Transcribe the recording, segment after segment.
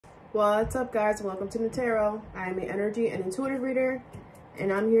What's up, guys? Welcome to Nutarot. I am an energy and intuitive reader,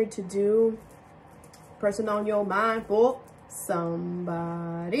 and I'm here to do person on your mind for somebody.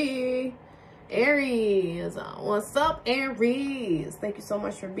 Aries, what's up, Aries? Thank you so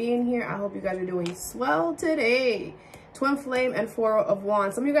much for being here. I hope you guys are doing swell today. Twin flame and Four of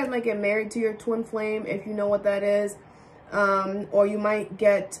Wands. Some of you guys might get married to your twin flame, if you know what that is, or you might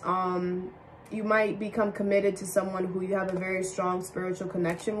get you might become committed to someone who you have a very strong spiritual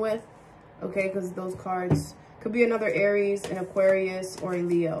connection with, okay? Because those cards could be another Aries, an Aquarius, or a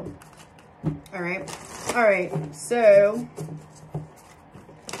Leo. All right, so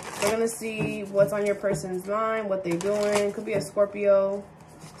we're gonna see what's on your person's mind, what they're doing. Could be a Scorpio,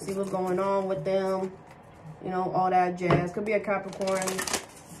 see what's going on with them, you know, all that jazz. Could be a Capricorn.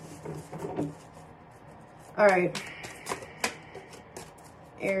 All right,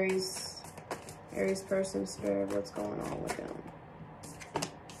 Aries person, spirit, what's going on with them?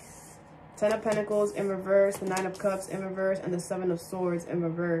 Ten of Pentacles in reverse, the Nine of Cups in reverse, and the Seven of Swords in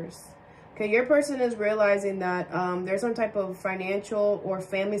reverse. Okay, your person is realizing that there's some type of financial or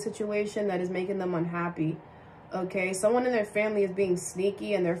family situation that is making them unhappy. Okay, someone in their family is being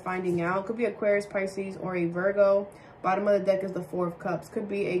sneaky and they're finding out. Could be Aquarius, Pisces, or a Virgo. Bottom of the deck is the Four of Cups. Could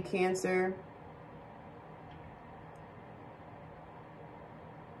be a Cancer.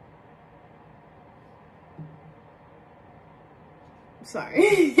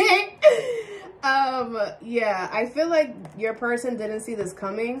 Sorry. Yeah, I feel like your person didn't see this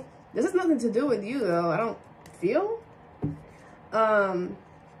coming. This has nothing to do with you, though. I don't feel.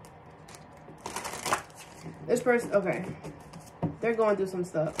 This person, okay, they're going through some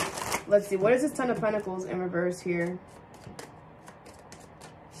stuff. Let's see, what is this Ten of Pentacles in reverse here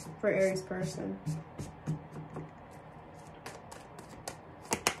for Aries person?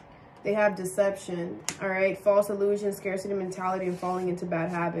 They have deception, all right? False illusion, scarcity mentality, and falling into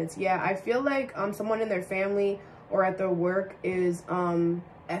bad habits. Yeah, I feel like someone in their family or at their work is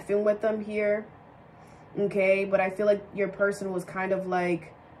effing with them here, okay? But I feel like your person was kind of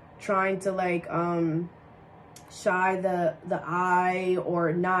like trying to like shy the eye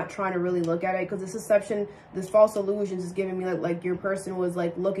or not trying to really look at it, because this deception, this false illusions is giving me like your person was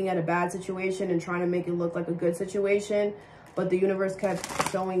like looking at a bad situation and trying to make it look like a good situation. But the universe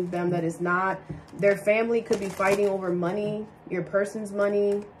kept showing them that it's not. Their family could be fighting over money, your person's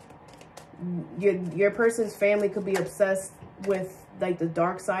money. Your person's family could be obsessed with like the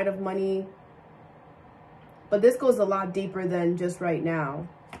dark side of money. But this goes a lot deeper than just right now,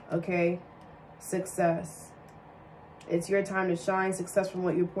 okay? Success. It's your time to shine. Success from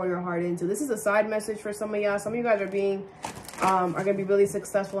what you pour your heart into. This is a side message for some of y'all. Some of you guys are being... are going to be really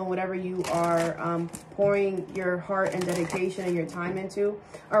successful in whatever you are pouring your heart and dedication and your time into.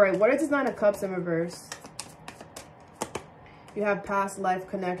 All right, what is this Nine of Cups in reverse? You have past life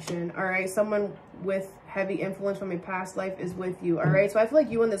connection. All right, someone with heavy influence from a past life is with you. All right, so I feel like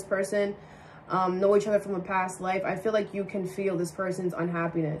you and this person know each other from a past life. I feel like you can feel this person's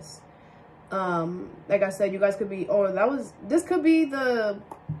unhappiness. Like I said, you guys could be, this could be the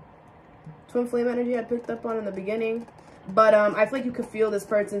twin flame energy I picked up on in the beginning. But I feel like you could feel this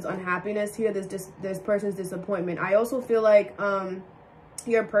person's unhappiness here, this person's disappointment. I also feel like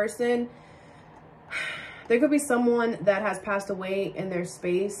your person, there could be someone that has passed away in their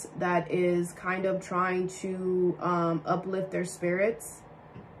space that is kind of trying to uplift their spirits.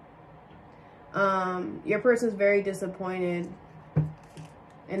 Your person's very disappointed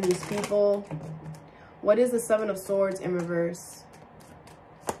in these people. What is the Seven of Swords in reverse?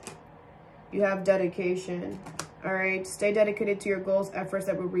 You have dedication. All right, stay dedicated to your goals, efforts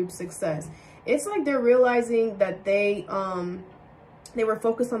that will reap success. It's like they're realizing that they were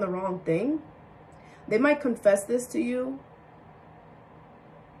focused on the wrong thing. They might confess this to you.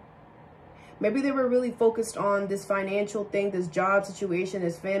 Maybe they were really focused on this financial thing, this job situation,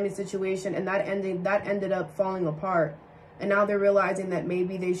 this family situation, and that ended up falling apart. And now they're realizing that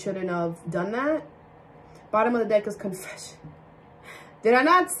maybe they shouldn't have done that. Bottom of the deck is confession. Did I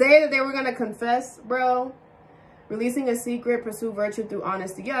not say that they were gonna confess, bro? Releasing a secret, pursue virtue through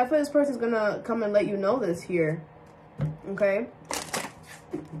honesty. Yeah, I feel this person's gonna come and let you know this here. Okay.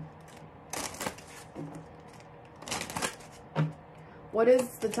 What is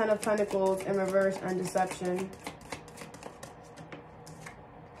the Ten of Pentacles in reverse and deception?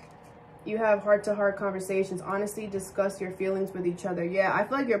 You have heart-to-heart conversations. Honesty, discuss your feelings with each other. Yeah, I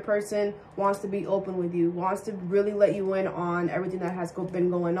feel like your person wants to be open with you, wants to really let you in on everything that has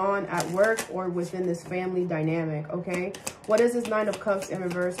been going on at work or within this family dynamic, okay? What is this Nine of Cups in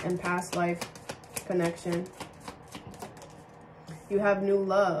reverse and past life connection? You have new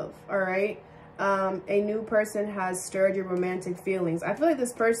love, all right? A new person has stirred your romantic feelings. I feel like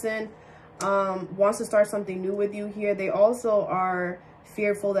this person wants to start something new with you here. They also are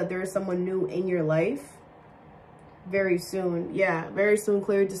fearful that there is someone new in your life very soon. Yeah, very soon.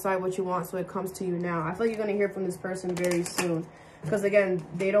 Clearly decide what you want so it comes to you now. I feel like you're going to hear from this person very soon. Because again,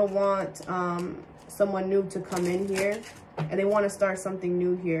 they don't want someone new to come in here. And they want to start something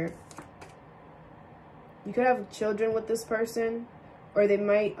new here. You could have children with this person. Or they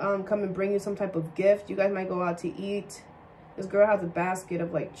might come and bring you some type of gift. You guys might go out to eat. This girl has a basket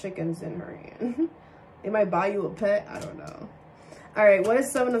of like chickens in her hand. They might buy you a pet. I don't know. All right. What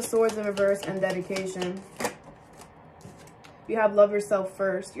is Seven of Swords in reverse and dedication? You have love yourself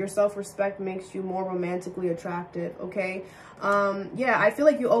first. Your self-respect makes you more romantically attractive. Okay. Yeah, I feel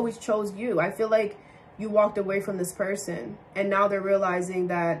like you always chose you. I feel like you walked away from this person. And now they're realizing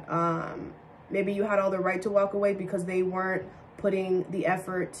that maybe you had all the right to walk away because they weren't putting the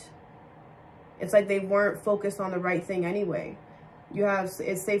effort. It's like they weren't focused on the right thing anyway.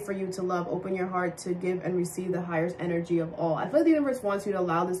 It's safe for you to love. Open your heart to give and receive the highest energy of all. I feel like the universe wants you to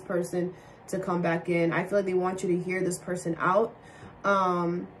allow this person to come back in. I feel like they want you to hear this person out.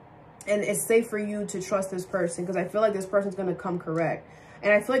 And it's safe for you to trust this person because I feel like this person's going to come correct.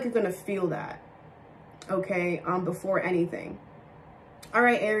 And I feel like you're going to feel that. Okay. Before anything. All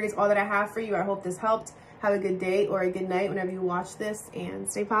right, Aries, all that I have for you. I hope this helped. Have a good day or a good night whenever you watch this, and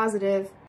stay positive.